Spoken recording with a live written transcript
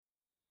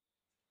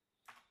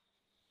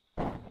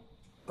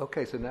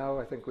Okay, so now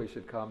I think we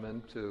should come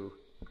into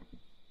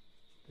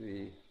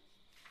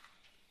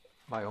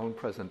my own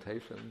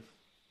presentations.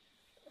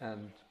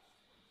 And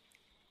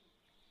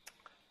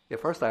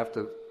first I have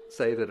to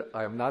say that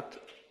I am not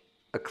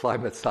a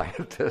climate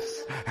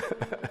scientist.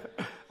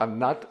 I'm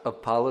not a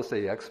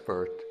policy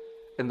expert.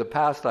 In the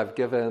past, I've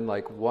given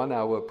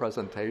 1-hour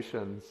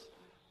presentations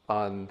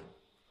on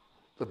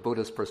the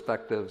Buddhist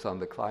perspectives on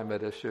the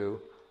climate issue.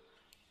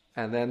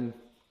 And then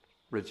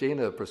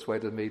Regina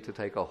persuaded me to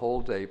take a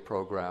whole day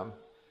program.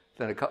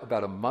 Then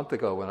about a month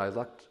ago when I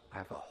looked, I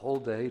have a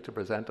whole day to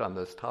present on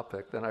this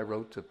topic. Then I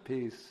wrote to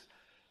Peace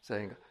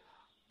saying,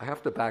 I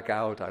have to back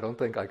out. I don't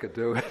think I could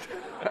do it.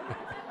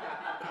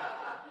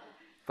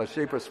 But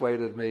she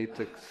persuaded me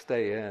to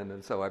stay in.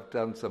 And so I've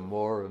done some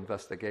more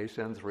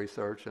investigations,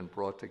 research, and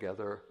brought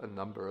together a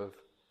number of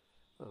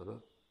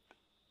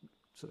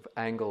sort of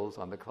angles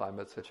on the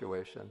climate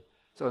situation.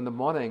 So in the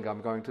morning,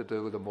 I'm going to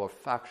do the more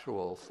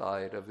factual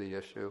side of the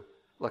issue,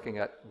 looking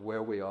at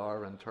where we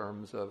are in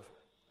terms of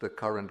the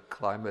current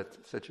climate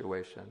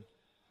situation.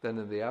 Then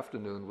in the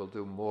afternoon, we'll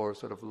do more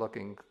sort of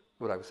looking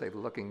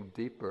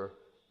deeper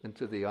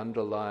into the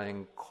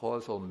underlying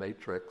causal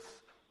matrix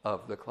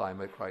of the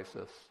climate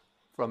crisis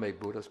from a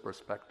Buddhist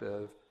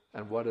perspective,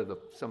 and what are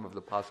some of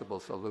the possible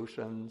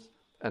solutions,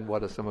 and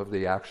what are some of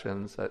the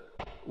actions that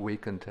we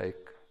can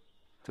take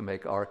to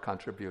make our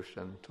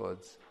contribution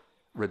towards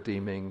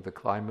redeeming the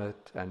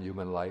climate and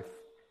human life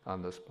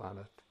on this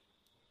planet.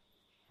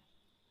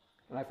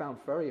 And I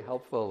found very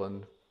helpful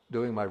in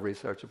doing my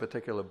research a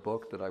particular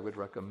book that I would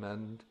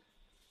recommend.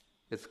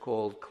 It's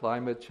called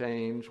Climate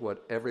Change,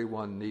 What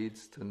Everyone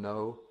Needs to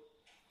Know.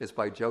 It's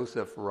by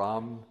Joseph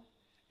Ram.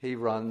 He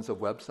runs a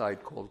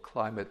website called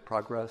Climate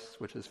Progress,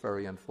 which is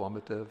very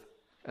informative.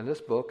 And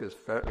this book is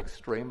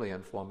extremely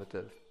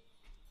informative.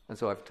 And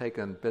so I've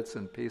taken bits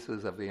and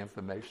pieces of the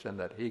information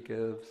that he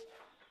gives,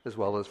 as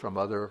well as from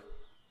other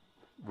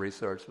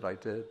research that I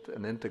did,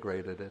 and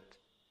integrated it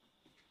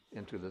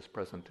into this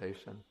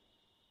presentation.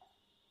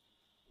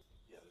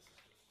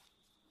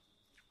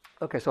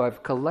 Okay, so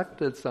I've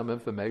collected some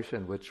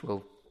information which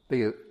will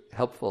be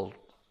helpful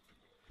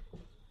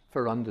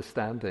for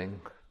understanding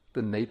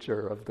the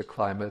nature of the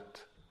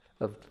climate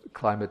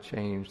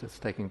change that's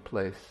taking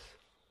place.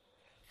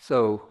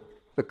 So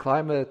the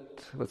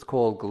climate, what's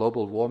called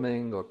global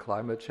warming or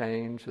climate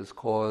change, is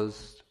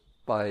caused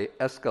by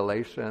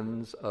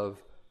escalations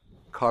of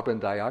carbon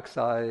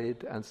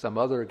dioxide and some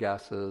other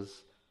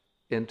gases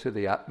into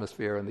the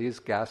atmosphere. And these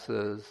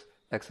gases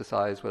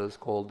exercise what is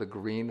called the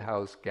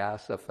greenhouse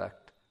gas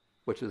effect,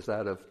 which is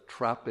that of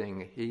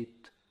trapping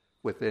heat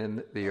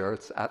within the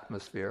Earth's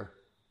atmosphere.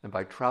 And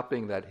by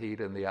trapping that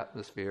heat in the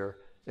atmosphere,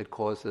 it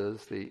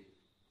causes the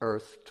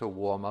Earth to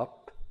warm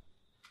up.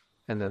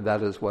 And then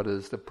that is what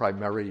is the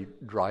primary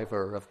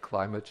driver of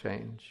climate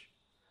change.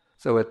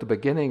 So at the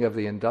beginning of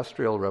the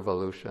Industrial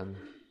Revolution,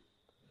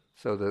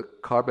 so the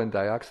carbon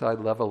dioxide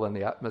level in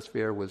the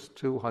atmosphere was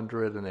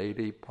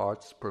 280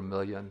 parts per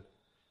million.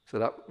 So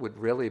that would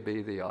really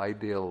be the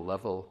ideal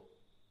level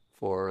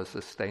for a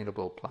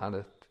sustainable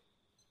planet.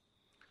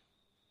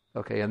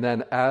 Okay, and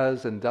then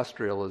as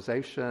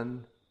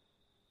industrialization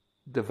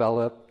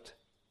developed,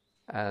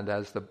 and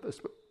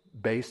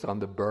based on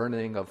the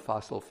burning of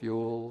fossil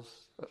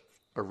fuels,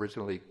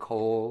 originally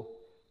coal,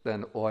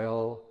 then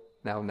oil,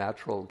 now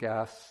natural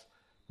gas,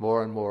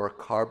 more and more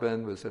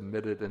carbon was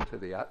emitted into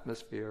the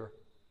atmosphere.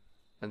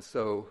 And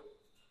so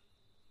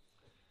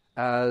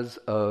as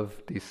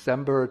of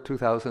December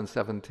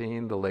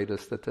 2017, the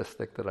latest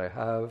statistic that I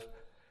have,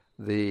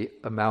 the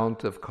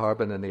amount of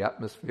carbon in the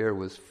atmosphere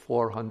was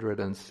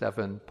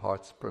 407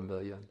 parts per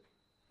million.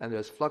 And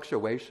there's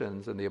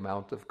fluctuations in the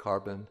amount of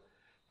carbon,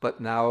 but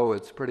now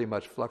it's pretty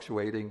much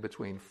fluctuating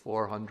between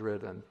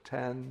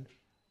 410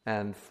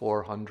 and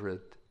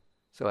 400.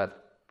 So at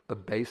a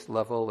base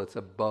level, it's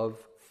above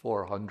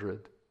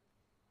 400.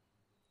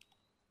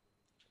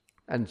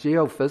 And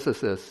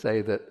geophysicists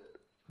say that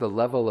the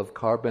level of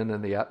carbon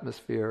in the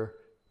atmosphere,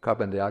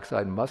 carbon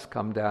dioxide, must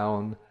come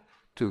down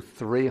to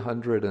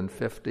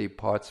 350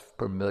 parts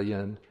per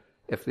million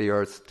if the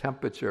Earth's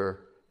temperature,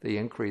 the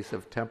increase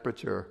of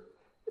temperature,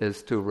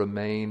 is to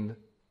remain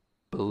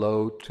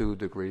below 2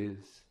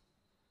 degrees.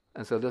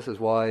 And so this is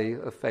why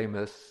a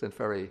famous and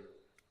very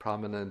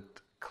prominent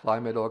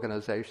climate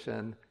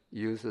organization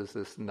uses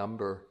this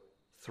number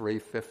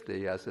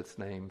 350 as its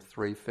name,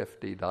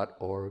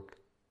 350.org.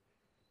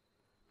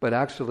 But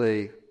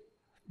actually,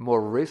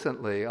 more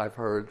recently, I've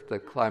heard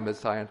that climate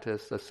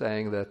scientists are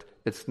saying that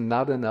it's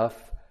not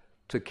enough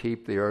to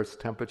keep the Earth's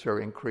temperature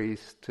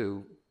increase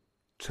to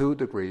 2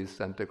 degrees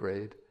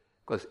centigrade,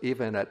 because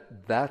even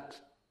at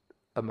that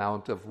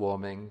amount of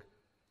warming,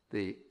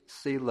 the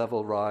sea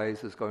level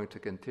rise is going to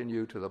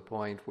continue to the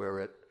point where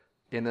it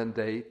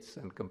inundates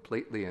and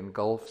completely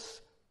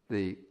engulfs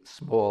the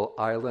small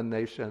island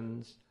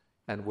nations,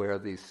 and where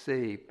the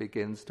sea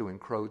begins to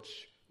encroach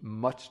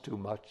much too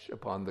much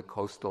upon the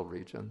coastal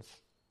regions.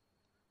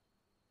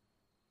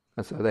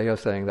 And so they are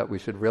saying that we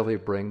should really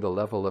bring the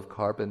level of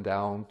carbon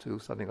down to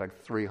something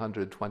like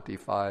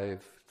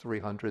 325,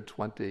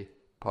 320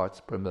 parts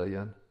per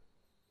million.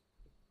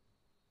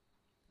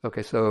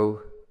 Okay,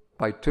 so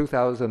by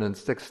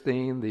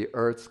 2016, the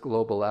Earth's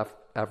global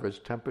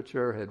average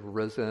temperature had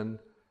risen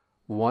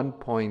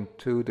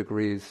 1.2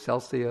 degrees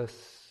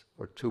Celsius,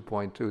 or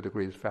 2.2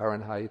 degrees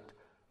Fahrenheit,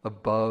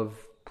 above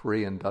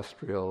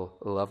pre-industrial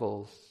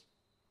levels.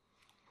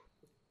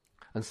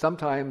 And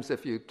sometimes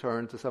if you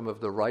turn to some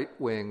of the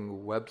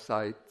right-wing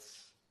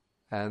websites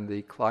and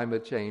the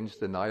climate change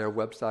denier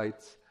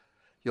websites,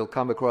 you'll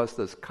come across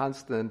this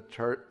constant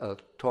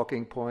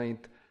talking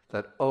point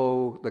that,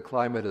 the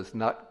climate is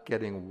not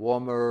getting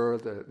warmer,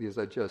 these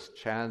are just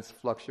chance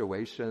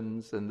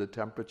fluctuations in the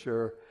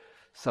temperature.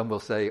 Some will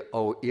say,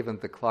 even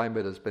the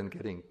climate has been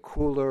getting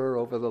cooler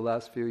over the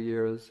last few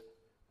years.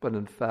 But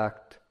in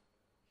fact,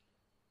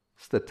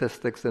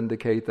 statistics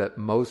indicate that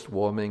most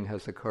warming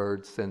has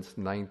occurred since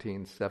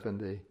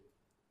 1970.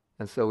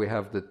 And so we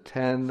have the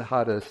 10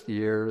 hottest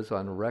years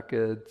on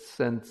record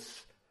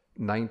since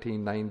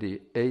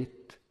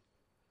 1998.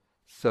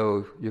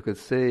 So you could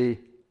see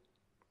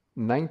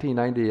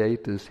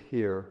 1998 is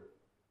here.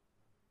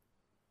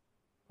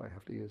 I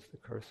have to use the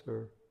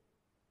cursor.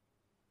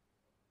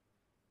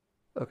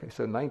 Okay,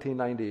 so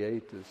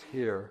 1998 is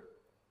here.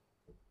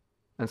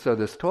 And so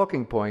this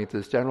talking point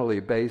is generally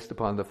based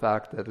upon the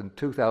fact that in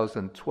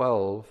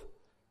 2012,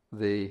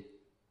 the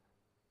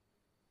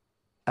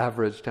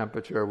average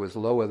temperature was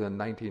lower than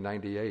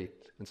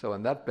 1998. And so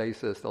on that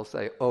basis, they'll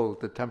say,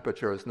 the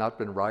temperature has not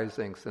been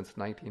rising since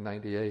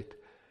 1998.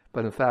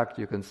 But in fact,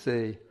 you can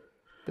see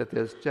that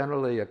there's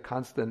generally a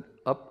constant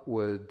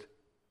upward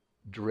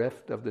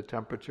drift of the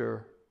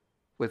temperature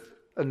with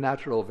a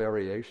natural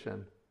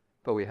variation.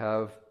 But we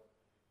have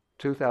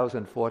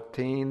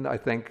 2014, I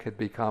think, had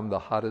become the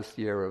hottest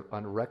year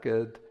on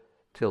record,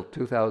 till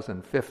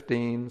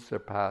 2015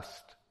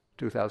 surpassed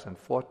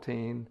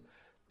 2014.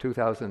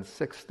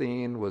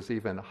 2016 was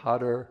even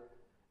hotter,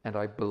 and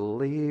I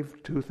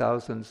believe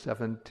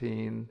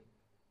 2017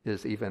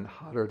 is even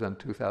hotter than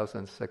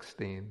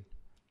 2016.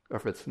 Or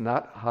if it's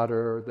not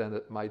hotter, then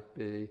it might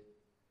be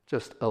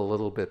just a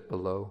little bit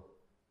below.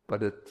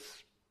 But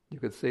you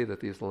can see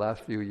that these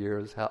last few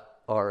years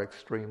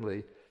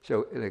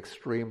show an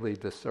extremely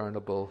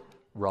discernible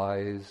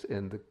rise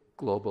in the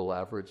global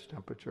average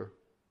temperature.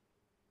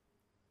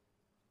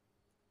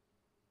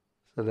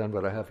 So then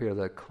what I have here,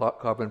 that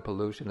carbon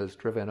pollution has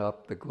driven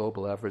up the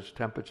global average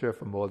temperature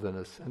for more than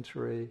a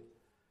century.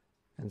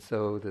 And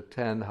so the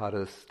 10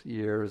 hottest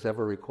years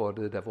ever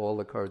recorded have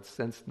all occurred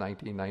since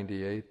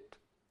 1998.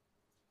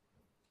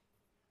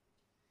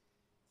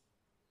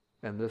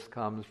 And this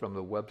comes from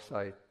a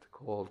website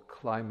called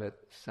Climate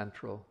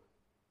Central,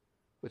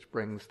 which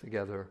brings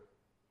together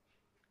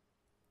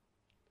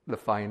the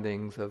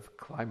findings of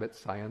climate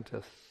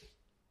scientists.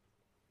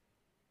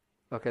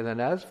 Okay, then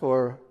as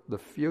for the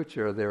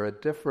future, there are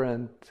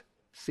different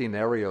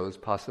scenarios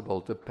possible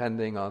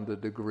depending on the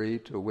degree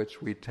to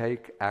which we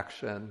take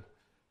action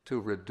to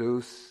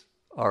reduce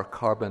our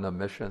carbon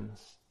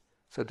emissions.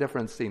 So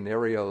different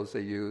scenarios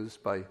are used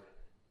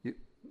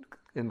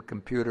in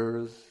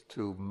computers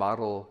to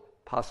model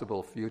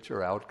possible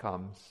future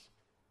outcomes.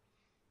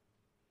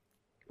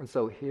 And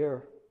so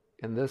here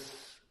in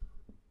this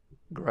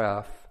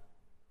graph,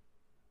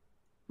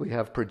 we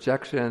have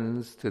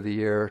projections to the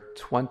year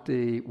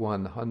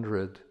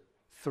 2100,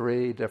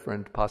 3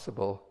 different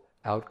possible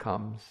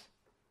outcomes.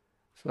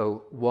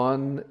 So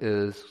one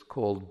is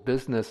called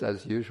business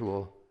as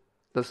usual.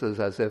 This is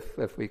as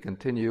if we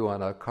continue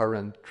on our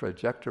current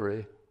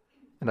trajectory.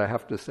 And I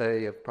have to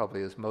say,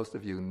 probably as most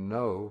of you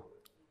know,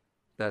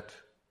 that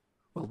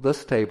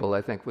this table,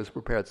 I think, was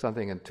prepared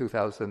something in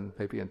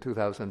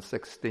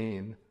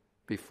 2016,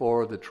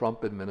 before the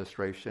Trump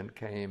administration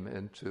came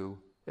into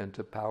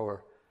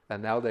power.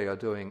 And now they are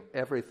doing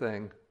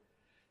everything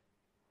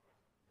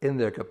in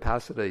their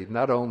capacity,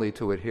 not only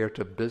to adhere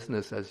to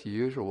business as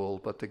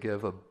usual, but to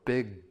give a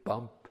big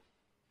bump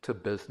to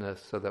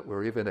business so that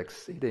we're even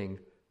exceeding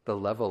the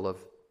level of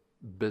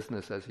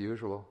business as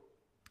usual.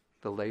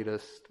 The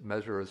latest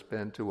measure has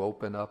been to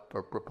open up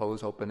or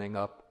propose opening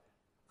up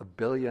 1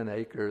 billion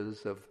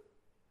acres of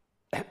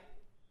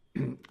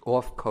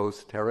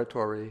off-coast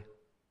territory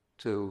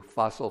to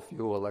fossil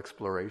fuel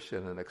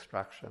exploration and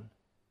extraction.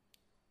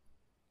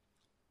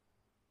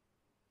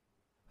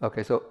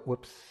 Okay, so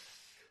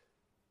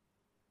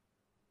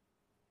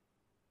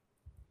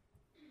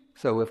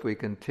So if we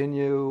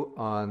continue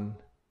on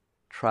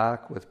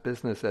track with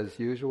business as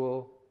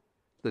usual,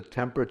 the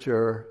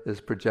temperature is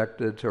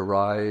projected to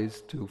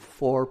rise to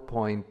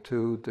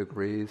 4.2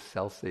 degrees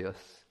Celsius,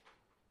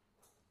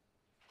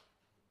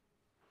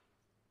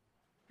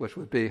 which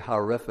would be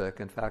horrific.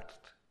 In fact,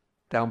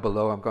 down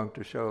below I'm going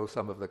to show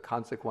some of the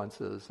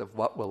consequences of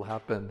what will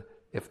happen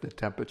if the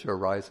temperature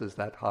rises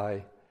that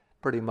high.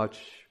 Pretty much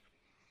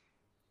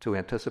to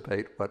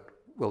anticipate what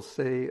we'll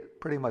see, it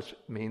pretty much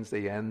means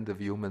the end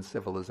of human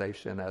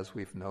civilization as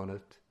we've known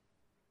it.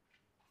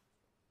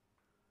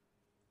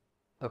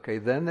 Okay,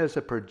 then there's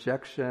a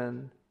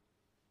projection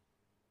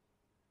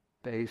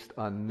based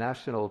on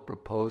national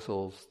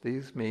proposals.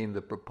 These mean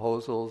the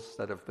proposals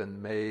that have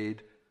been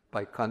made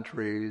by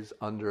countries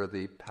under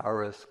the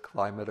Paris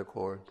Climate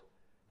Accord.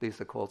 These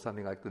are called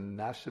something like the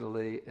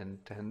nationally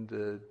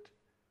intended,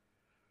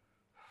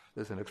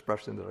 there's an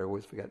expression that I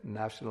always forget,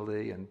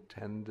 nationally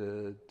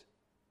intended,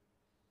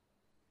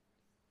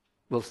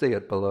 we'll see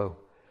it below.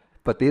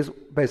 But these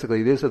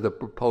are the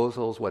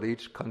proposals, what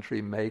each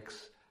country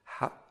makes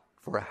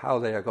for how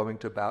they are going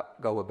to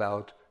go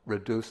about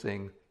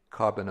reducing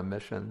carbon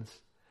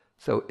emissions.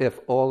 So if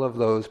all of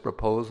those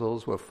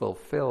proposals were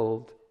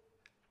fulfilled,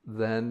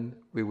 then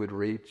we would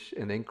reach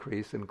an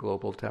increase in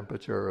global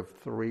temperature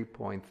of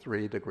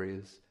 3.3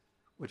 degrees,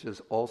 which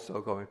is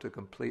also going to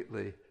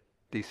completely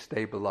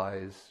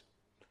destabilize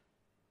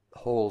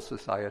whole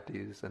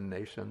societies and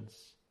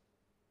nations.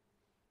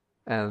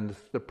 And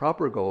the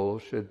proper goal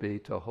should be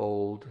to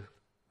hold,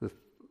 the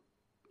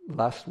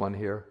last one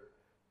here,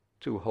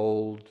 to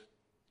hold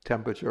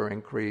temperature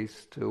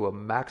increase to a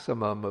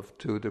maximum of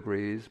 2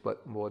 degrees,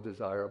 but more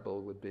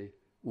desirable would be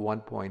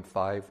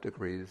 1.5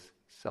 degrees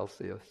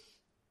Celsius.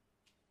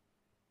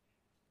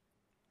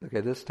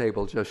 Okay, this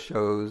table just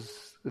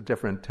shows the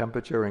different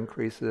temperature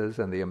increases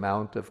and the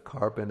amount of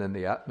carbon in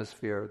the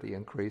atmosphere, the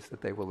increase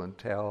that they will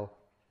entail.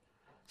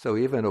 So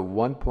even a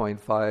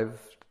 1.5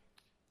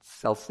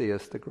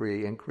 Celsius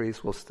degree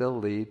increase will still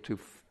lead to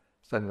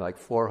something like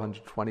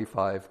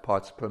 425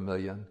 parts per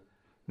million.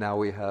 Now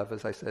we have,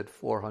 as I said,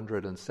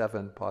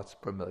 407 parts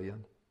per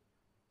million.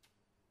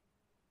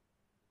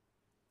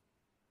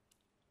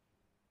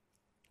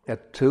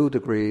 At 2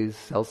 degrees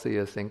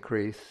Celsius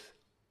increase,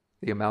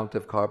 the amount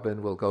of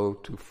carbon will go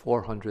to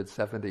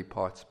 470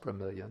 parts per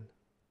million.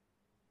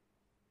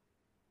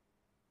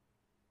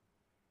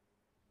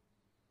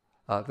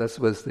 This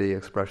was the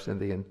expression,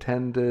 the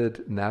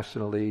intended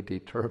nationally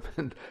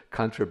determined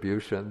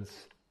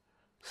contributions.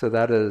 So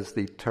that is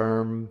the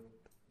term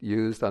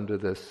used under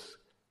this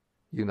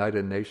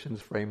United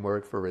Nations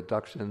framework for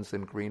reductions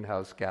in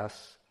greenhouse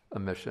gas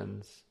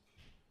emissions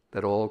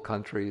that all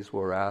countries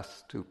were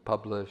asked to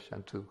publish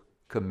and to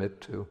commit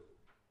to.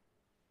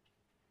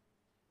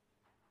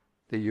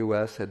 The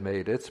U.S. had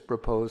made its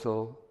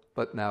proposal,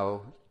 but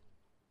now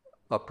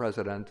our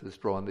president has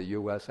drawn the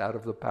U.S. out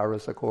of the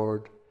Paris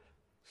Accord,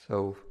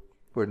 so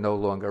we're no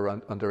longer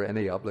under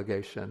any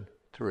obligation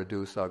to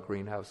reduce our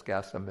greenhouse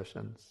gas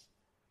emissions.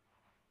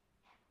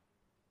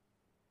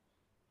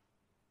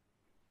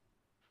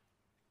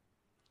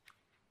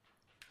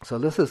 So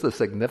this is the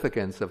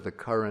significance of the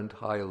current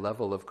high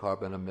level of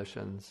carbon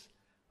emissions.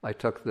 I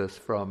took this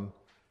from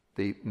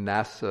the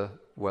NASA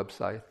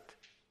website,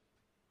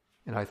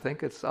 and I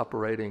think it's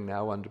operating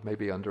now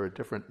maybe under a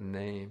different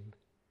name.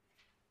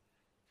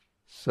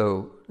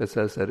 So it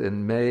says that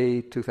in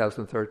May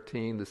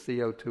 2013, the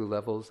CO2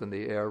 levels in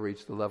the air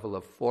reached a level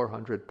of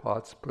 400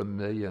 parts per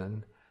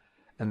million,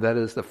 and that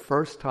is the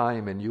first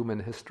time in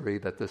human history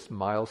that this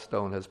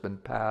milestone has been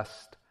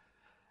passed.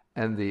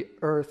 And the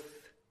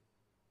Earth,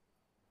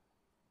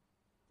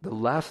 the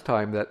last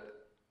time that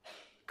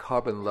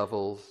carbon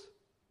levels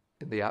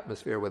in the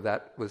atmosphere was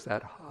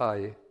that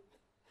high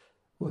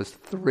was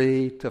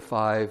 3 to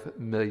 5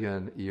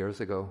 million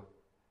years ago.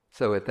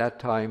 So at that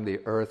time, the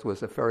Earth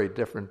was a very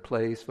different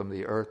place from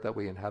the Earth that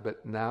we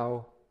inhabit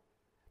now,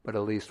 but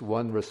at least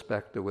one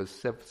respect it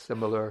was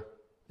similar,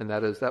 and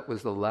that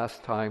was the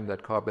last time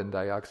that carbon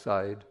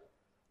dioxide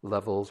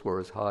levels were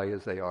as high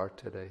as they are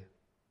today.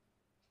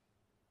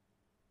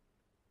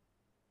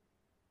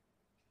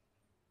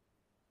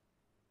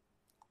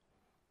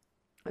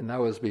 And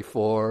that was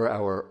before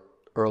our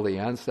early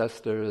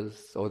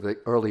ancestors, or the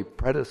early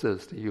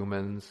predecessors to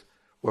humans,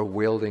 were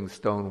wielding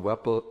stone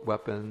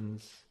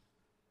weapons.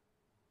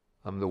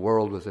 The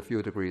world was a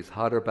few degrees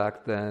hotter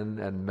back then,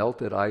 and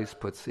melted ice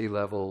put sea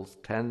levels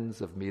tens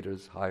of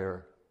meters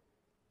higher.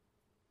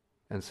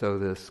 And so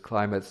this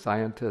climate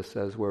scientist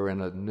says we're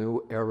in a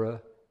new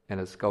era, and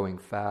it's going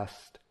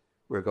fast.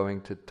 We're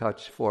going to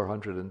touch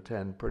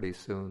 410 pretty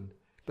soon.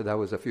 But that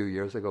was a few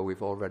years ago.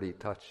 We've already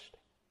touched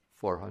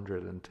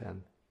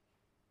 410.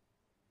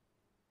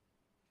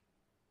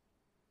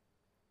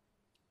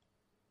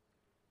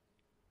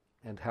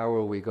 And how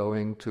are we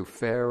going to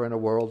fare in a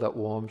world that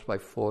warms by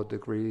 4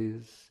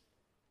 degrees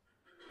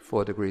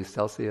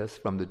Celsius?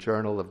 From the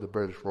Journal of the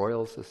British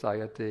Royal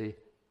Society,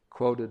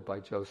 quoted by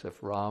Joseph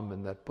Romm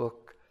in that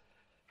book.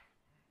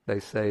 They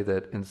say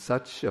that in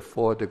such a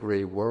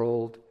 4-degree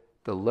world,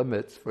 the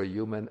limits for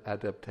human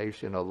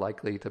adaptation are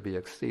likely to be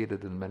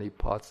exceeded in many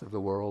parts of the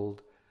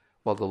world,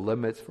 while the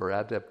limits for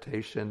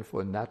adaptation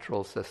for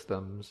natural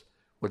systems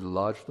would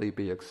largely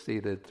be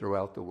exceeded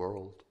throughout the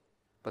world.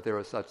 But there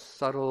are such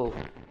subtle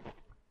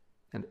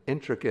and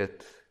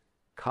intricate,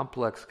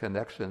 complex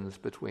connections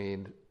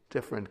between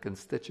different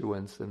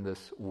constituents in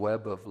this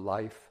web of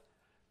life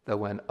that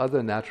when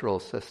other natural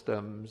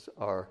systems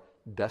are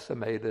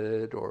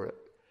decimated or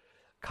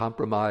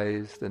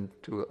compromised and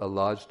to a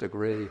large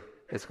degree,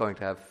 it's going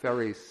to have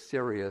very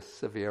serious,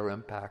 severe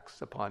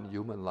impacts upon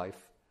human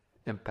life,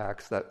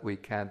 impacts that we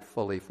can't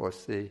fully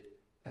foresee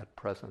at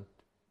present.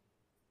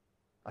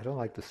 I don't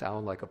like to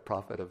sound like a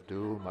prophet of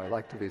doom. I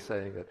like to be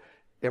saying that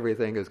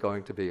everything is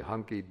going to be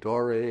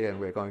hunky-dory and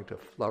we're going to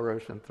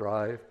flourish and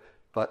thrive.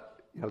 But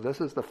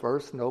this is the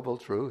first noble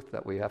truth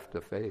that we have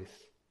to face.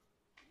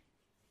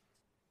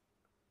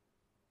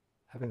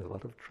 Having a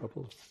lot of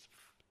trouble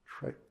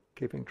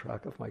keeping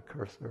track of my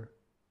cursor.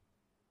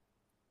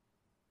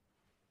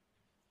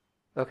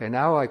 Okay,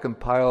 now I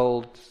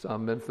compiled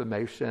some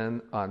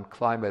information on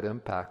climate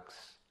impacts.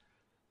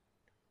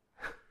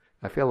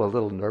 I feel a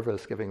little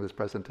nervous giving this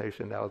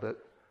presentation now that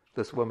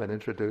this woman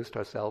introduced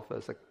herself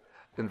as an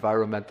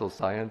environmental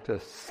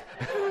scientist.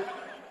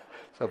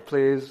 So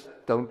please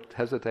don't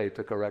hesitate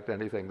to correct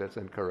anything that's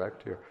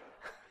incorrect here.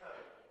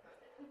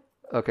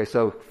 Okay,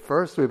 so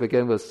first we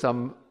begin with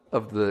some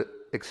of the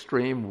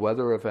extreme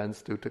weather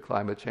events due to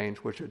climate change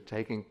which are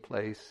taking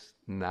place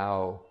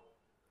now.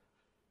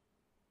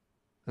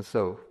 And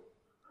so,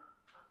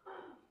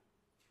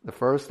 the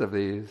first of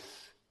these,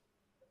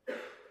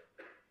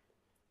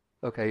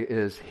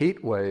 is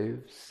heat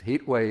waves.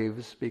 Heat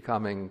waves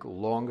becoming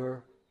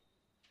longer,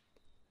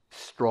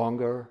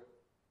 stronger,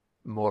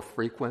 more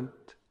frequent,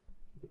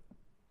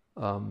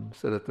 so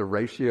that the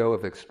ratio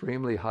of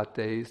extremely hot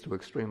days to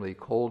extremely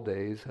cold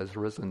days has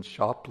risen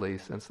sharply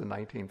since the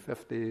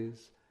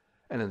 1950s.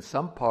 And in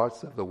some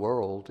parts of the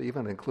world,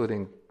 even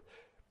including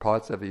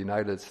parts of the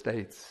United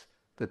States,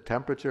 the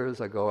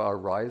temperatures are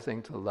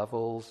rising to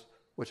levels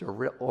which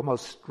are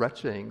almost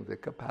stretching the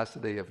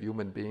capacity of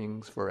human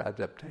beings for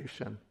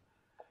adaptation.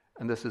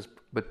 And this is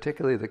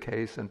particularly the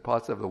case in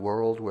parts of the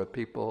world where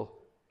people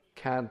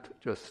can't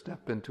just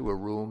step into a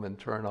room and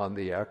turn on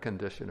the air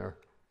conditioner.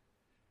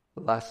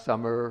 Last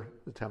summer,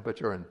 the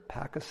temperature in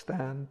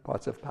Pakistan,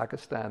 parts of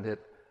Pakistan, hit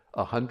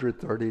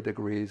 130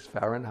 degrees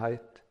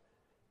Fahrenheit.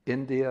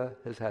 India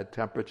has had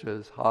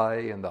temperatures high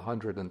in the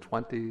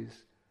 120s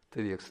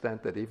to the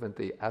extent that even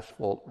the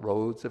asphalt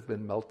roads have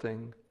been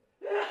melting.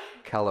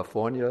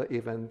 California,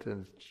 even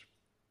in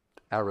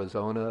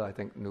Arizona, I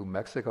think New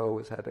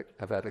Mexico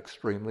have had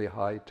extremely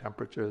high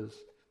temperatures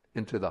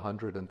into the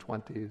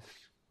 120s.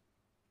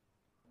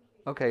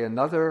 Okay,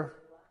 another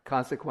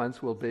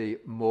consequence will be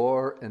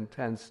more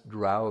intense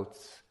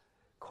droughts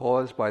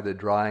caused by the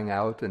drying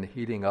out and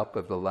heating up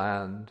of the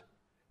land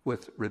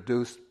with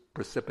reduced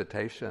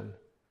precipitation.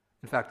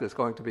 In fact, there's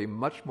going to be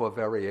much more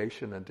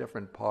variation in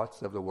different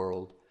parts of the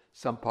world.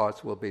 Some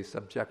parts will be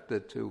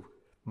subjected to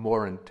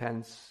more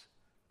intense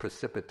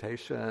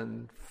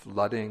precipitation,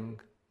 flooding,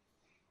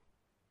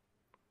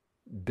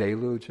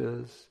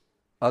 deluges.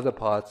 Other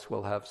parts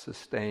will have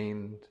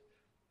sustained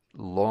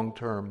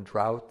long-term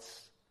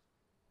droughts,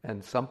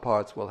 and some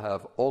parts will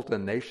have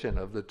alternation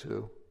of the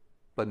two,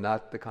 but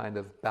not the kind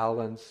of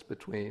balance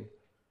between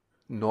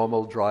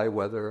normal dry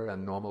weather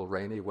and normal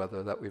rainy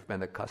weather that we've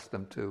been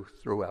accustomed to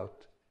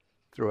throughout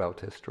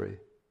history.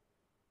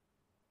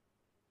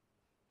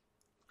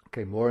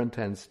 Okay, more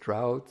intense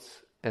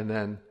droughts, and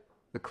then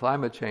the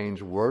climate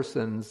change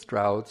worsens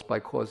droughts by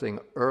causing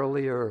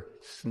earlier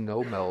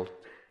snowmelt,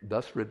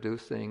 thus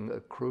reducing a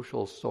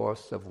crucial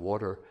source of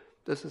water.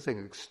 This is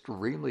an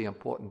extremely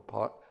important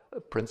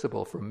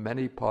principle for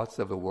many parts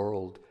of the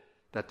world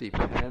that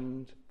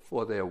depend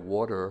for their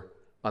water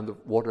on the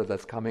water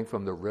that's coming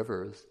from the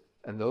rivers,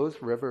 and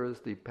those rivers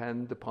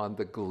depend upon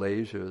the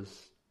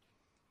glaciers.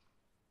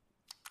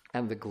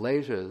 And the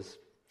glaciers,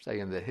 say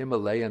in the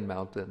Himalayan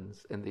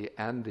mountains, in the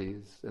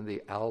Andes, in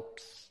the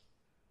Alps,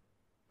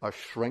 are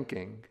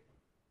shrinking,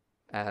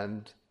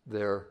 and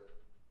they're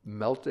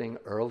melting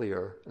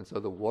earlier, and so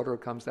the water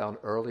comes down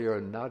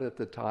earlier, not at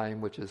the time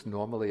which is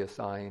normally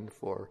assigned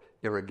for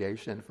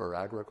irrigation for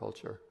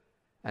agriculture.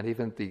 And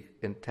even the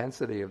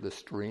intensity of the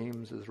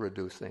streams is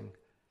reducing.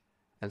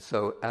 And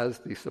so as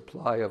the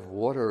supply of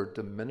water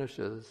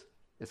diminishes,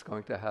 it's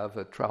going to have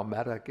a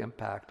traumatic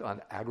impact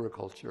on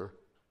agriculture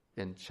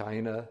in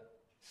China,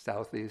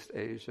 Southeast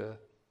Asia,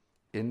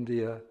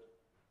 India,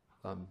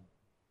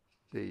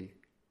 the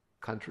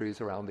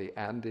countries around the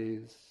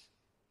Andes.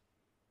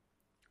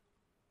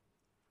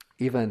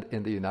 Even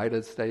in the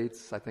United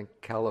States, I think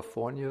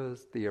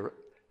the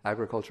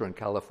agriculture in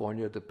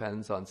California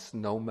depends on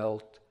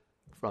snowmelt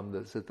from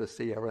the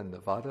Sierra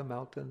Nevada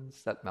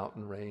mountains, that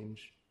mountain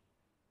range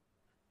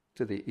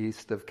to the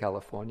east of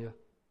California.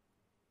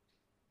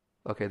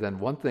 Okay, then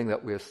one thing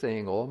that we're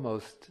seeing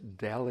almost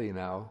daily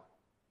now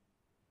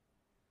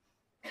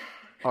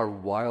are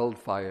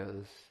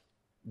wildfires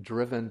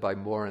driven by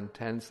more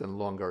intense and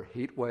longer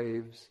heat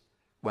waves.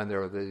 When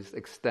there are these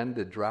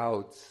extended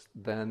droughts,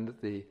 then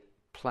the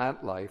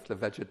plant life, the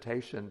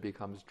vegetation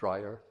becomes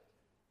drier.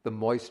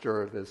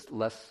 There's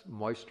less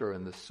moisture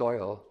in the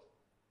soil.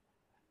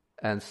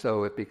 And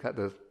so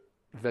the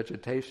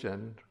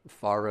vegetation,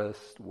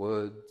 forest,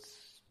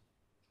 woods,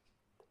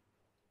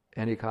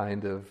 any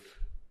kind of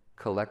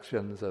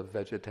collections of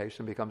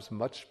vegetation becomes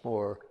much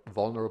more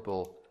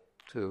vulnerable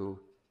to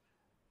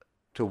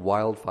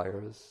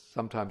wildfires,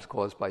 sometimes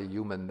caused by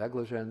human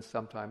negligence,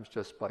 sometimes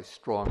just by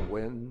strong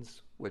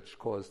winds, which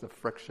cause the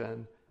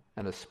friction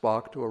and a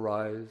spark to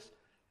arise.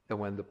 And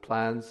when the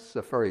plants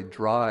are very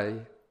dry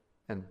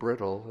and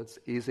brittle, it's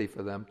easy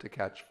for them to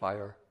catch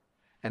fire.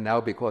 And now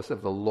because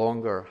of the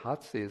longer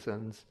hot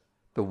seasons,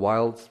 the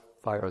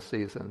wildfire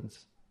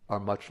seasons are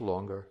much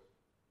longer.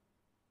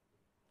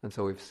 And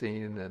so we've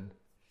seen in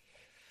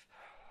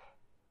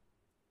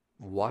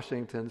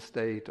Washington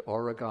State,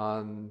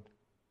 Oregon,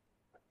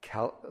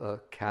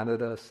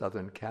 Canada,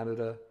 southern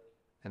Canada,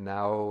 and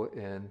now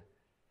in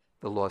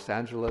the Los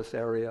Angeles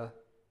area,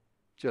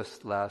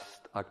 just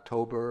last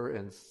October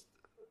in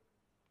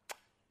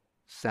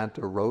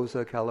Santa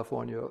Rosa,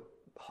 California,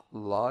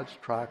 large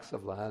tracts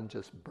of land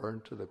just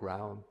burned to the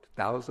ground.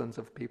 Thousands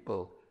of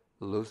people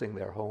losing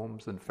their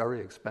homes, and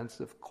very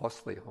expensive,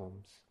 costly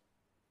homes.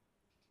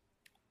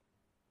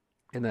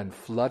 And then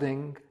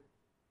flooding,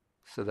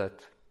 so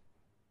that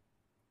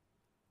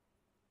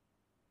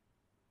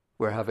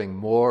we're having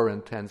more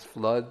intense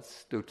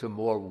floods due to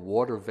more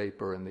water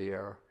vapor in the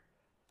air.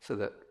 So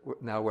that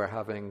now we're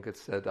having, it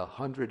said,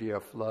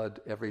 100-year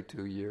flood every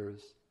 2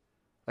 years.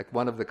 Like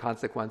one of the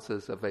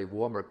consequences of a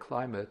warmer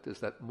climate is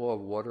that more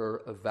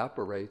water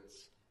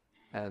evaporates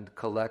and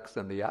collects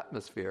in the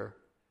atmosphere.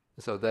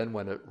 So then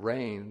when it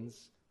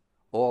rains,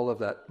 all of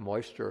that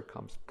moisture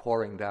comes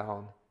pouring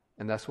down.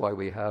 And that's why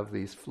we have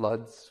these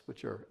floods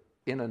which are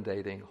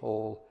inundating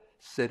whole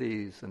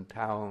cities and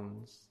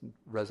towns, and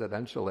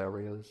residential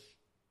areas.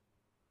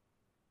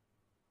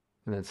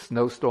 And then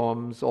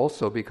snowstorms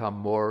also become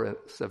more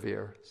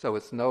severe. So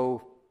it's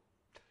no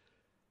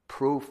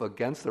proof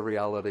against the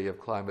reality of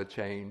climate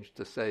change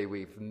to say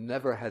we've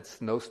never had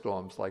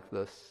snowstorms like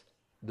this.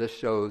 This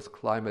shows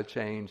climate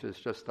change is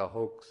just a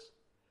hoax.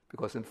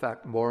 Because in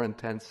fact, more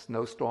intense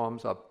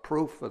snowstorms are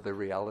proof of the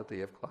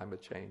reality of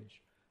climate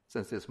change.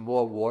 Since there's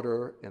more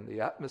water in the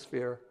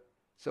atmosphere,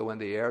 so when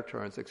the air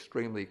turns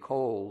extremely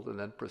cold and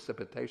then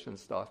precipitation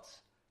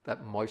starts,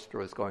 that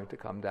moisture is going to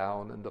come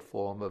down in the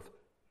form of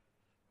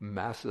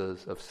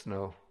masses of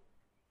snow.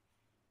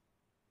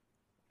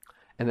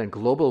 And then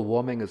global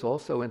warming is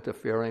also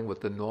interfering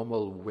with the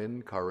normal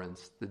wind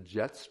currents, the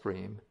jet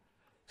stream,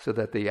 so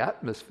that the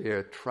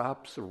atmosphere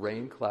traps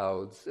rain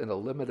clouds in a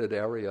limited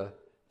area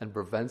and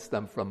prevents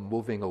them from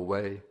moving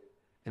away.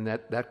 And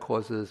that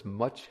causes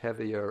much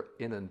heavier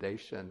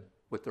inundation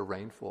with the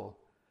rainfall.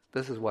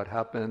 This is what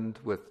happened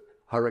with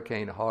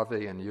Hurricane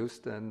Harvey in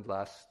Houston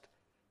last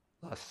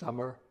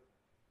summer.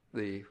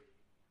 The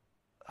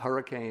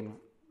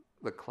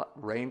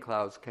rain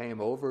clouds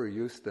came over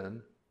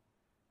Houston,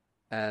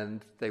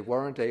 and they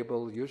weren't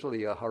able,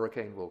 usually a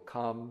hurricane will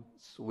come,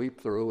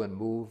 sweep through and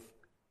move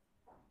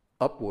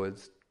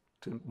upwards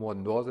to more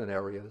northern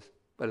areas.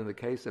 But in the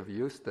case of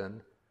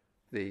Houston,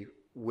 the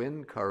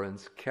wind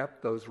currents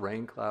kept those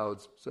rain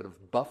clouds, sort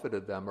of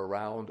buffeted them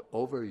around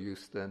over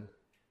Houston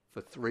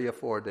for 3 or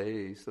 4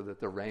 days, so that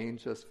the rain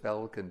just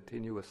fell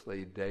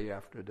continuously day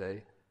after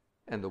day,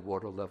 and the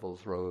water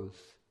levels rose.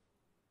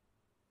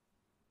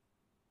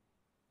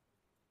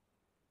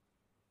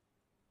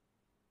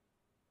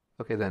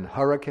 Okay, then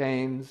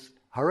hurricanes.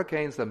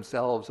 Hurricanes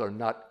themselves are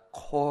not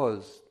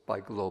caused by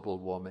global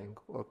warming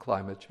or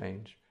climate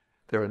change.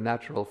 They're a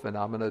natural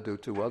phenomena due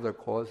to other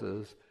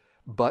causes.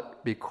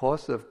 But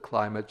because of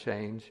climate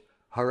change,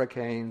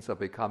 hurricanes are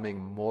becoming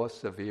more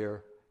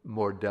severe,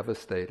 more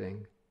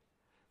devastating.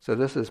 So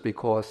this is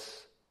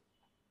because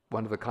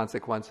one of the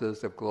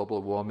consequences of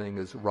global warming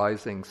is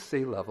rising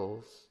sea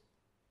levels.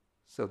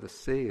 So the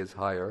sea is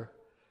higher.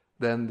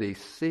 Then the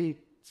sea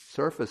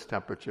surface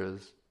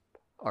temperatures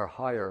are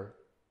higher.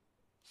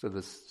 So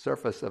the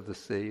surface of the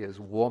sea is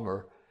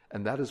warmer,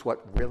 and that is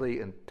what really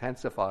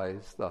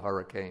intensifies the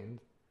hurricane.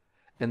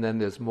 And then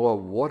there's more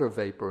water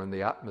vapor in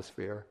the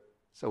atmosphere.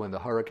 So when the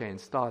hurricane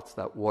starts,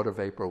 that water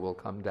vapor will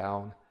come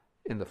down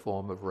in the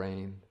form of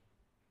rain.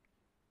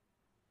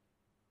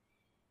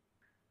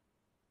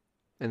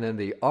 And then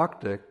the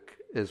Arctic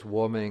is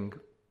warming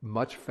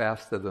much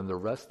faster than the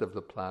rest of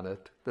the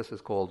planet. This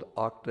is called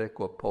Arctic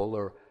or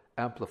polar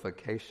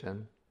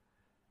amplification.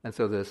 And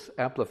so this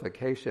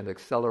amplification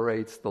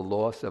accelerates the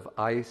loss of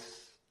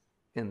ice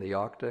in the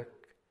Arctic,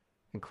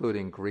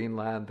 including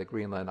Greenland, the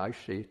Greenland ice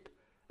sheet.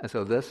 And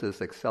so this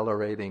is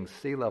accelerating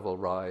sea level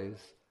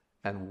rise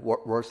and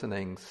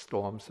worsening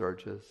storm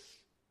surges.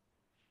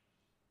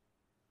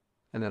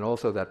 And then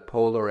also that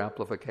polar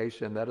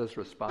amplification, that is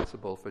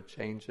responsible for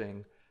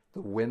changing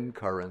the wind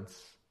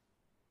currents,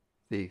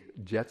 the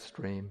jet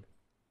stream,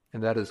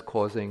 and that is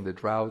causing the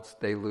droughts,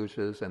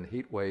 deluges, and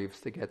heat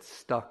waves to get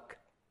stuck,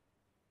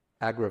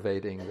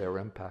 aggravating their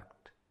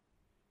impact.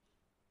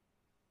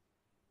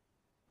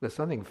 There's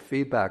something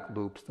feedback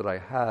loops that I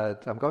had.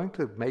 I'm going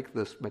to make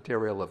this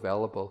material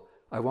available.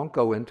 I won't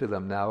go into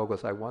them now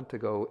because I want to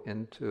go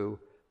into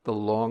the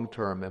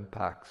long-term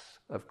impacts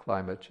of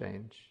climate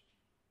change,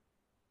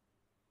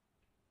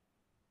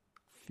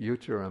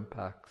 future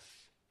impacts.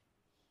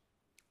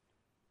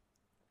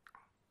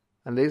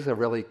 And these are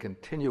really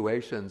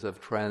continuations of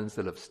trends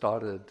that have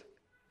started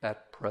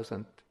at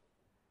present.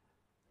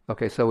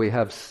 Okay, so we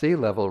have sea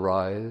level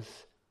rise,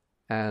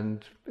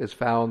 and it's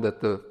found that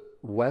the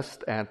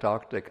West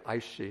Antarctic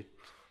ice sheet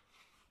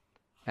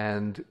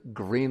and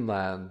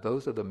Greenland,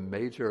 those are the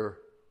major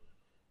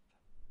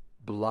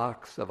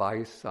blocks of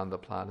ice on the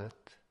planet,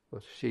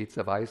 those sheets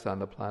of ice on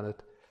the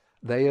planet.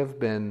 They have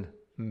been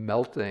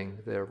melting,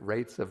 their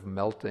rates of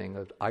melting,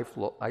 of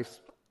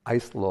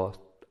ice loss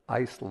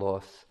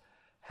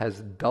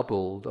has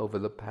doubled over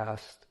the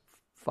past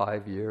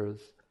 5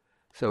 years.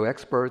 So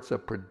experts are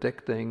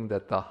predicting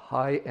that the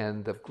high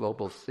end of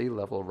global sea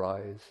level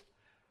rise,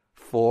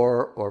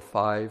 4 or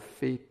 5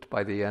 feet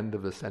by the end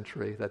of the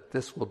century, that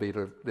this will be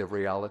the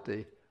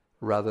reality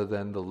rather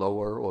than the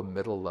lower or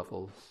middle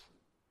levels.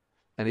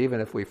 And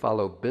even if we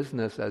follow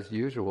business as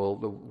usual,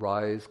 the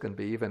rise can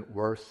be even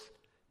worse,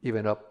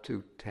 even up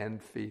to 10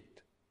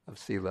 feet of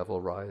sea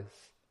level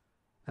rise.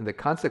 And the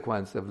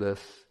consequence of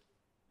this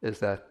is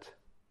that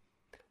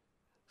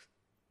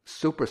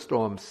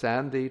Superstorm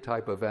Sandy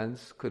type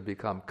events could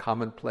become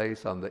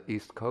commonplace on the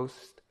East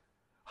Coast.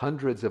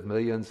 Hundreds of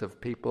millions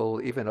of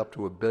people, even up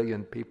to 1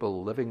 billion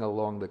people living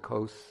along the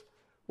coast,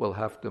 will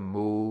have to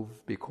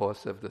move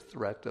because of the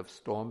threat of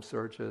storm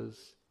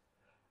surges.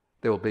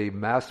 There will be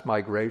mass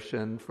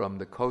migration from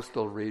the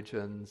coastal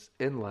regions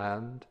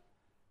inland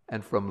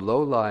and from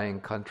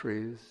low-lying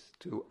countries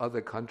to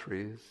other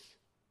countries.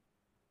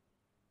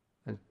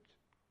 And,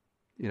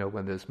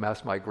 when there's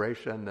mass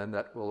migration, then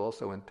that will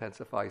also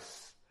intensify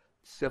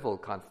civil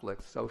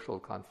conflict, social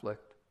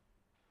conflict.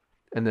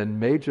 And then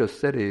major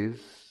cities,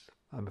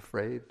 I'm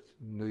afraid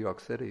New York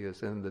City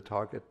is in the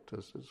target,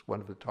 is one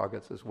of the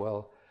targets as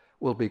well,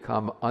 will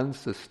become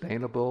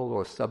unsustainable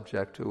or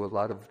subject to a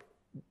lot of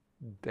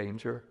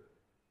danger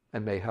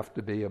and may have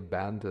to be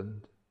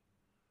abandoned.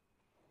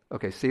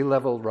 Okay, sea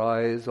level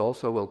rise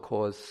also will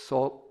cause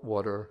salt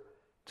water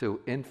to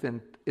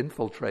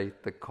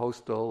infiltrate the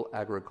coastal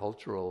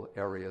agricultural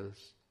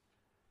areas.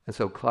 And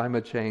so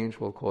climate change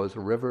will cause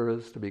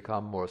rivers to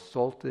become more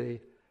salty,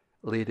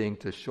 leading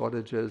to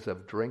shortages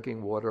of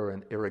drinking water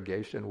and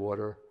irrigation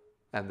water,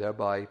 and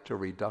thereby to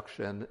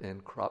reduction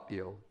in crop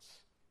yields.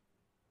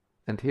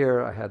 And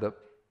here I had a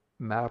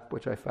map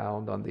which I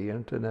found on the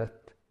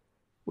internet,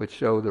 which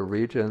show the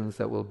regions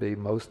that will be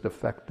most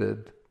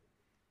affected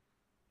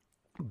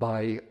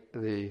by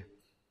the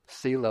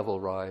sea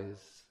level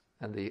rise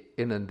and the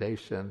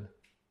inundation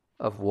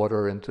of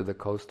water into the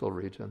coastal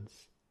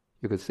regions.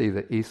 You could see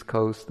the east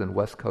coast and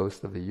west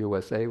coast of the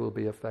USA will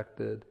be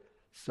affected.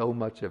 So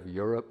much of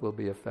Europe will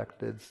be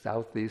affected.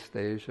 Southeast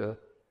Asia,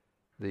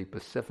 the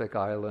Pacific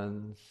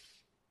Islands,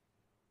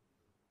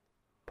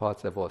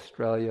 parts of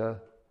Australia,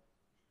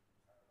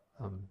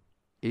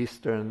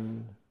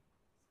 Eastern,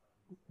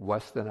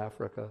 Western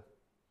Africa.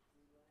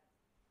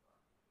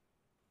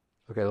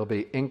 Okay, there'll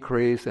be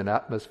increase in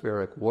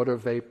atmospheric water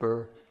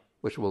vapor,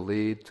 which will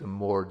lead to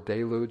more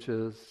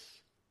deluges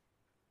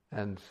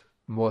and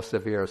more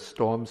severe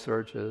storm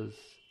surges,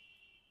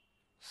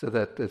 so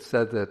that it's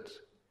said that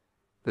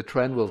the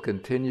trend will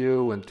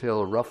continue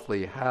until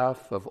roughly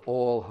half of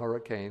all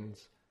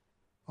hurricanes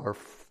are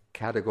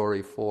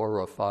Category 4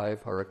 or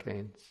 5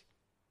 hurricanes.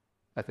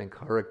 I think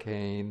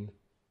Hurricane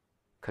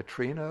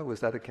Katrina, was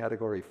that a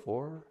Category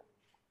 4?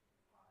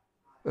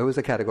 It was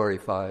a Category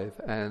 5,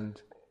 and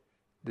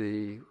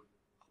the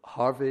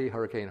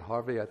Hurricane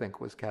Harvey, I think,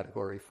 was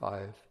Category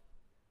 5.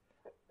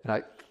 And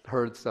I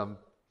heard some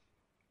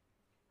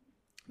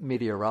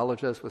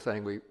meteorologists were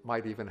saying we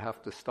might even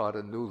have to start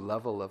a new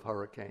level of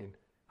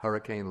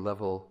hurricane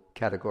level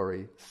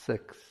Category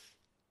 6.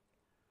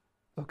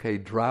 Okay,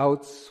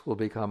 droughts will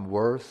become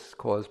worse,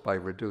 caused by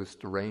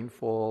reduced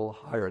rainfall,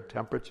 higher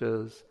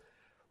temperatures.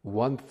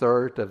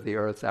 1/3 of the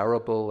Earth's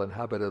arable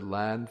inhabited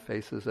land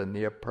faces a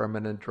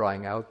near-permanent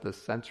drying out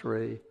this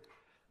century.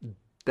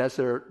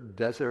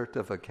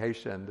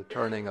 Desertification, the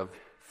turning of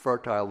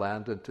fertile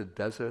land into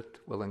desert,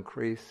 will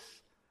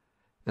increase.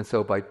 And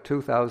so by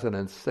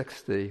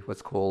 2060,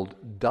 what's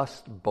called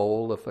dust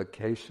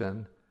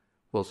bowlification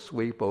will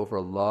sweep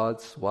over large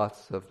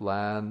swaths of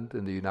land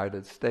in the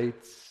United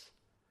States,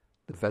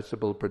 the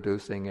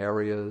vegetable-producing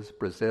areas,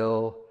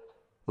 Brazil,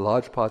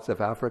 large parts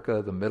of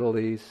Africa, the Middle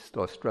East,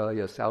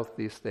 Australia,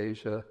 Southeast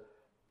Asia,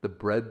 the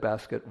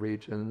breadbasket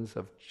regions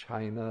of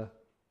China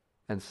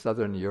and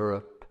Southern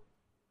Europe.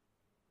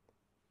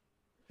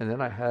 And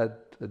then I had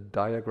a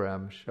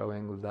diagram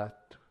showing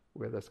that,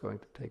 where that's going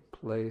to take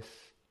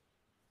place.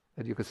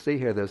 And you can see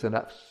here there's an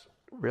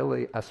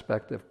really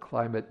aspect of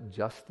climate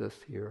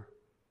justice here.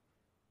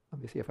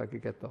 Let me see if I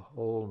could get the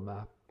whole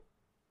map.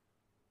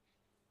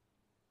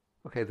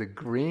 Okay, the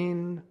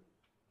green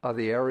are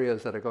the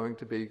areas that are going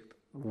to be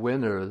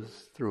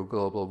winners through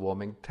global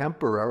warming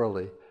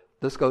temporarily.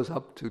 This goes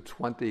up to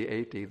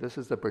 2080. This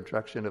is the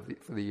projection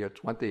for the year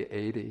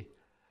 2080.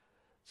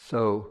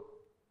 So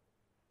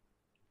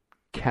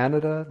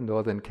Canada,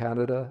 northern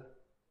Canada,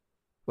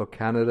 or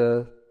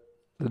Canada,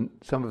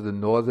 some of the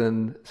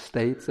northern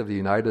states of the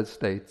United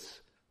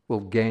States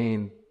will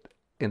gain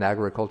in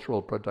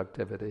agricultural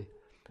productivity,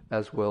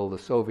 as will the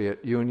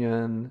Soviet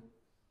Union,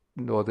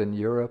 Northern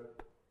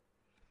Europe.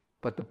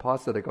 But the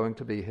parts that are going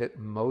to be hit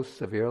most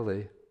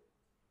severely,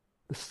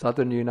 the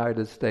southern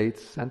United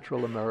States,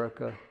 Central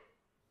America,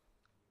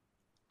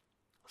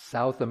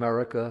 South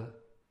America,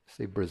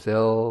 see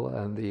Brazil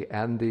and the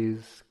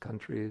Andes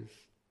countries.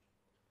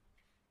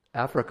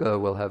 Africa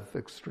will have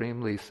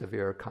extremely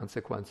severe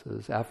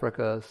consequences.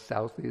 Africa,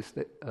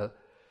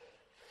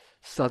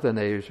 Southern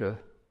Asia,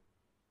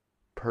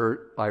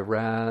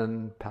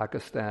 Iran,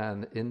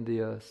 Pakistan,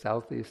 India,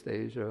 Southeast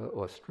Asia,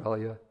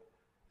 Australia.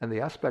 And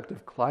the aspect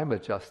of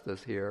climate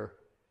justice here,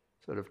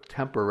 sort of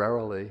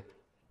temporarily,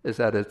 is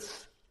that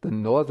it's the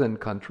northern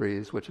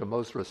countries which are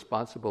most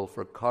responsible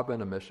for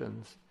carbon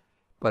emissions,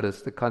 but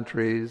it's the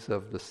countries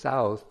of the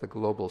south, the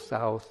global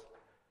south,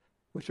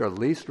 which are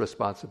least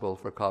responsible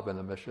for carbon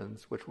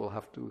emissions, which will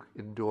have to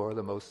endure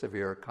the most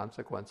severe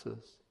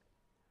consequences.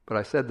 But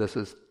I said this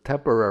is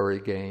temporary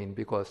gain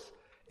because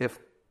if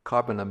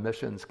carbon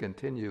emissions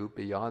continue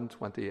beyond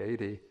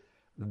 2080,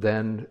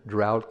 then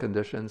drought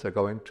conditions are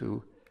going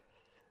to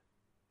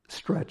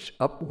stretch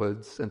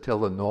upwards until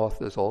the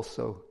north is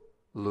also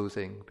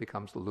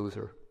becomes the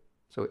loser.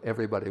 So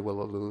everybody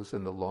will lose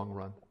in the long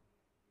run.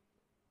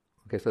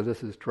 Okay, so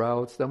this is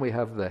droughts. Then we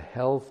have the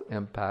health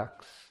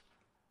impacts.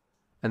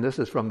 And this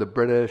is from the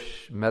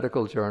British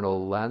medical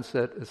journal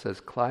Lancet. It says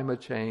climate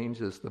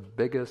change is the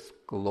biggest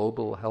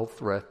global health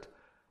threat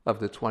of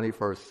the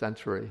 21st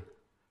century.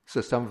 So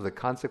some of the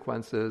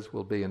consequences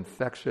will be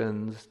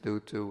infections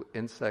due to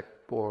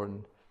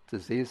insect-borne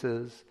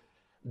diseases,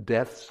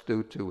 deaths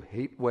due to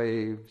heat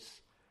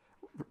waves,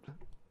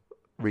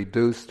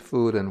 reduced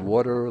food and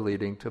water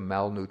leading to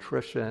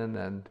malnutrition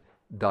and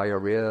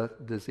diarrhea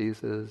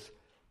diseases,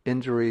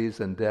 injuries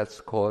and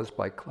deaths caused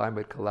by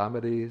climate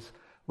calamities,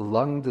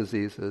 lung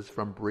diseases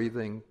from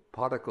breathing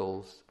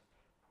particles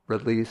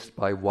released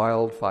by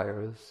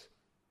wildfires,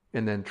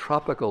 and then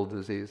tropical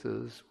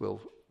diseases will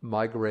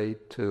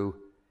migrate to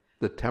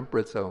the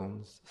temperate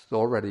zones. It's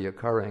already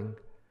occurring,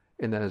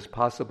 and then it's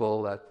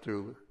possible that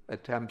through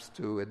attempts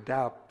to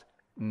adapt,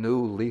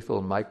 new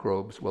lethal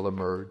microbes will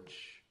emerge.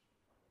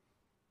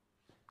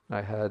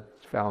 I had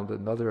found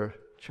another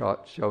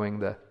chart showing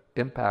the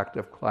impact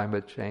of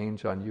climate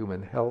change on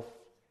human health.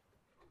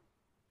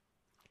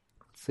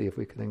 Let's see if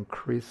we can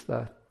increase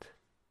that.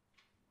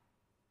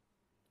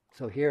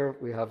 So here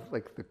we have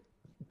like the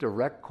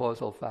direct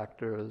causal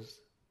factors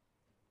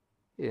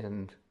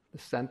in the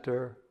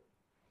center,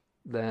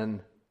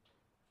 then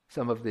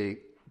some of the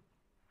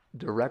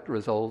direct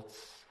results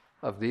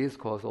of these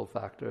causal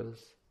factors,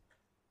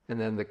 and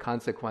then the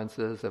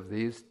consequences of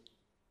these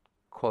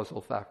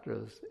causal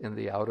factors in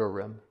the outer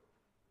rim.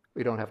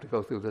 We don't have to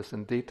go through this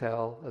in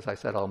detail. As I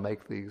said, I'll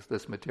make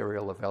this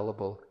material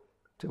available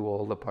to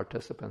all the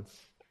participants.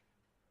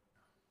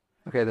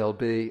 Okay, there'll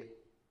be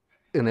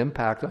an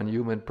impact on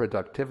human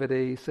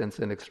productivity, since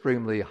in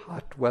extremely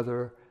hot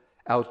weather,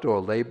 outdoor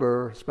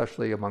labor,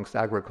 especially amongst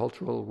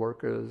agricultural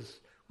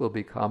workers, will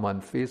become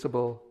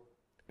unfeasible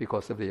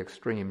because of the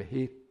extreme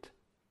heat.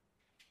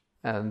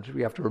 And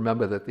we have to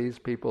remember that these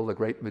people, the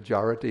great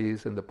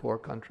majorities in the poor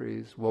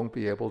countries, won't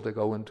be able to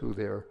go into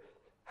their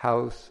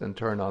house and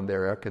turn on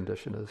their air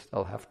conditioners.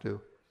 They'll have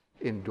to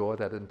endure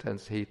that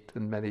intense heat,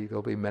 and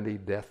there'll be many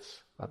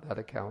deaths on that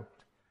account.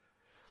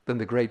 Then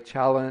the great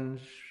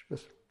challenge,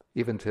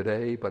 even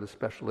today, but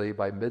especially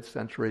by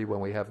mid-century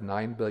when we have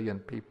 9 billion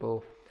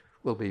people,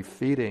 will be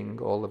feeding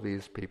all of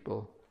these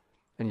people.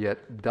 And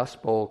yet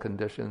Dust Bowl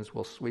conditions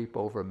will sweep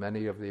over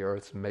many of the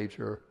Earth's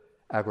major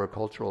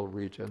agricultural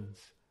regions.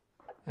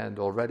 And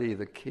already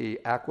the key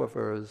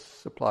aquifers,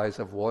 supplies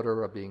of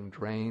water are being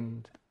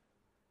drained.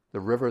 The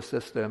river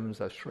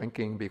systems are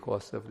shrinking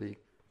because of the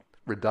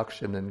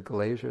reduction in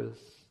glaciers.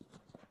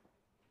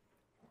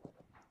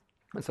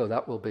 And so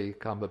that will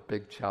become a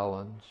big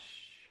challenge.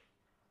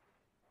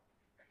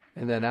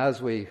 And then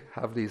as we're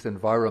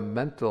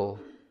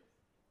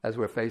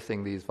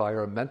facing these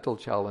environmental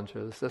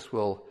challenges, this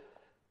will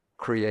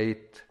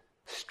create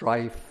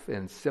strife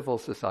in civil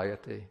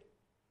society.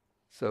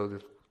 So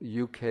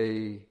the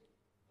UK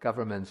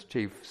government's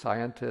chief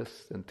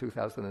scientist in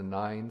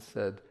 2009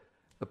 said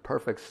the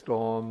perfect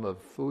storm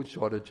of food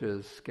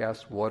shortages,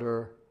 scarce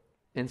water,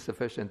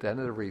 insufficient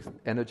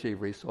energy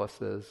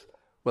resources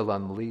will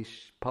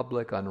unleash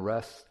public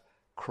unrest,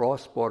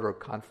 cross-border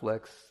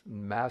conflicts,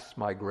 mass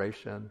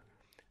migration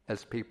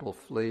as people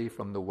flee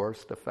from the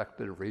worst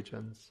affected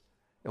regions.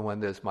 And when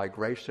there's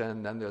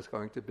migration, then there's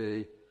going to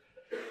be,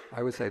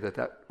 I would say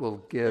that will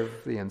give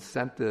the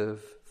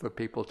incentive for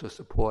people to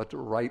support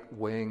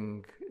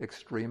right-wing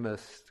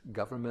extremist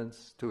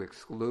governments, to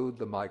exclude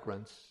the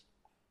migrants,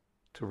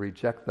 to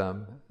reject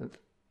them. And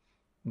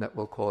that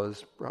will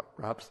cause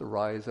perhaps the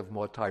rise of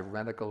more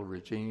tyrannical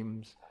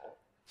regimes.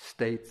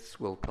 States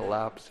will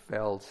collapse,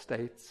 failed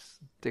states,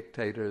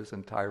 dictators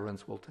and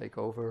tyrants will take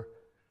over,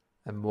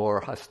 and more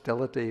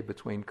hostility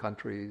between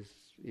countries,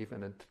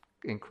 even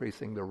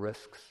increasing the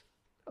risks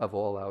of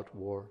all-out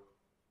war.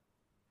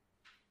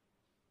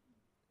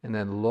 And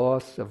then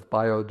loss of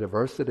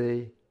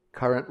biodiversity.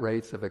 Current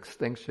rates of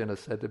extinction are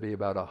said to be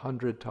about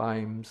 100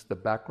 times the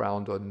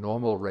background or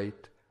normal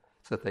rate,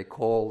 so that they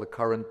call the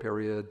current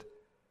period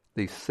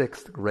the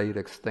sixth great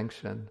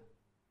extinction.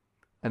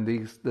 And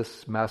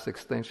this mass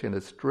extinction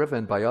is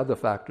driven by other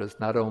factors,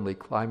 not only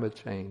climate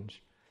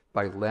change,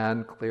 by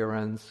land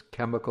clearance,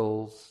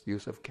 chemicals,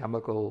 use of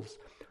chemicals,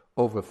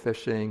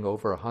 overfishing,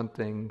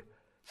 overhunting,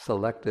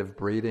 selective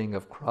breeding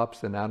of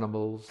crops and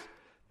animals,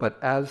 But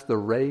as the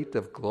rate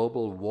of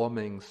global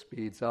warming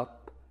speeds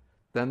up,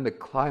 then the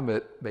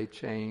climate may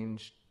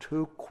change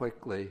too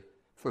quickly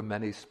for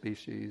many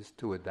species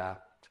to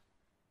adapt.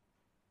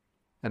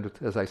 And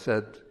as I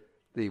said,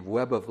 the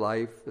web of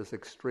life has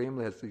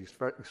these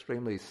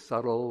extremely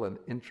subtle and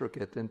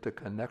intricate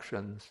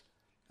interconnections,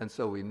 and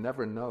so we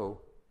never know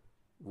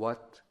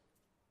what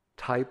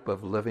type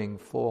of living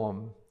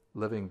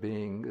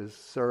being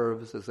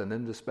serves as an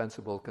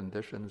indispensable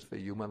conditions for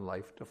human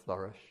life to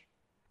flourish.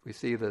 We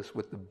see this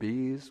with the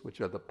bees, which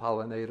are the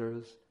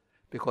pollinators,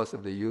 because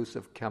of the use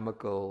of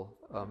chemical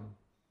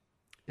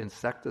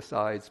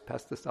insecticides,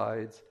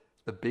 pesticides.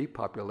 The bee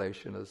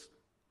population is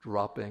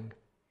dropping,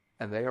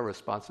 and they are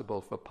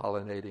responsible for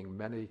pollinating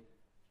many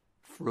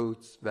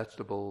fruits,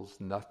 vegetables,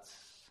 nuts.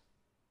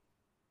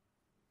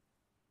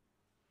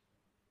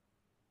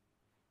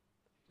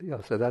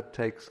 Yeah, so that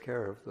takes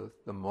care of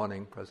the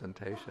morning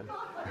presentation.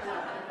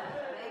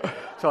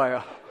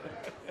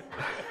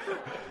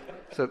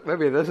 So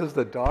maybe this is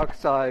the dark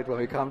side. When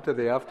we come to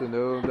the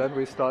afternoon, then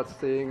we start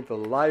seeing the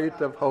light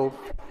of hope.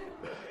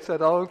 So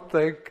don't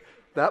think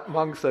that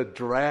monk's a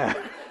drag.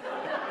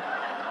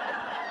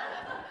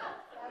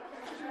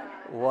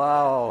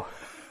 Wow.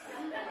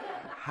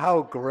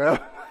 How grim.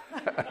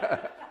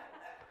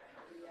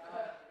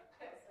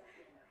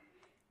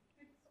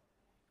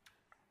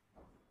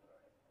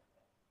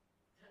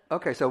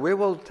 Okay, so we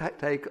will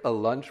take a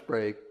lunch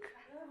break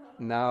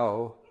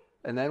now,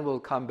 and then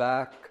we'll come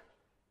back.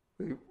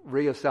 We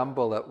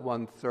reassemble at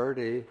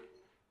 1:30,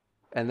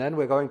 and then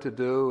we're going to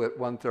do at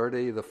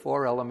 1:30 the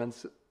 4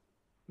 elements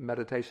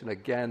meditation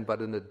again,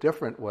 but in a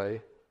different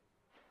way.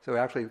 So we're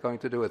actually going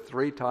to do it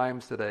 3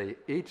 times today,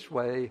 each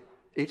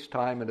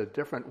time in a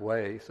different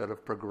way, sort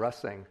of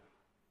progressing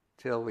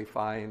till we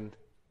find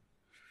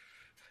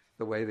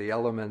the way the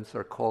elements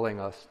are calling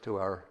us to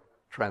our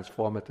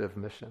transformative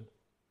mission.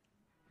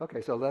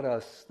 Okay, so let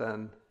us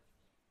then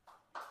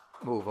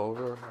move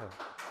over.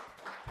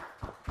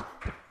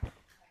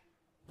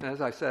 As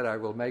I said, I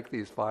will make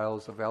these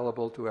files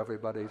available to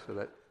everybody so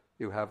that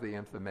you have the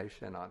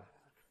information on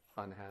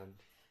hand.